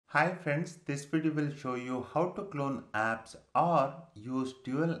Hi friends, this video will show you how to clone apps or use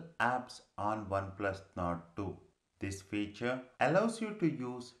dual apps on OnePlus Nord 2. This feature allows you to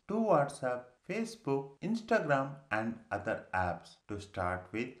use two WhatsApp, Facebook, Instagram and other apps. To start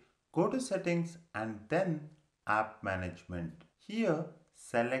with, go to settings and then app management. Here,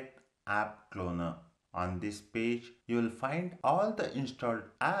 select app cloner. On this page, you will find all the installed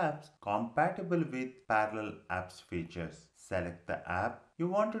apps compatible with parallel apps features. Select the app you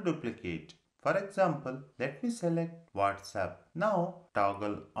want to duplicate. For example, let me select WhatsApp. Now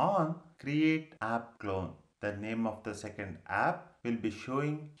toggle on Create App Clone. The name of the second app will be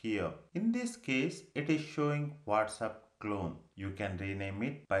showing here. In this case, it is showing WhatsApp Clone. You can rename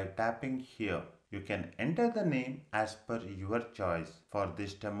it by tapping here. You can enter the name as per your choice. For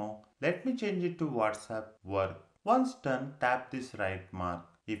this demo, let me change it to WhatsApp Work. Once done, tap this right mark.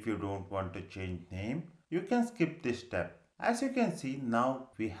 If you don't want to change name, you can skip this step. As you can see, now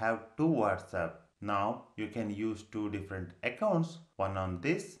we have two WhatsApp. Now you can use two different accounts, one on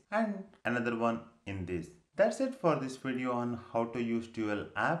this and another one in this. That's it for this video on how to use dual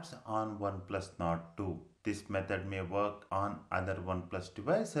apps on OnePlus Nord 2. This method may work on other OnePlus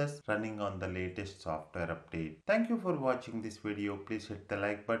devices running on the latest software update. Thank you for watching this video. Please hit the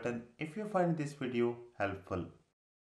like button if you find this video helpful.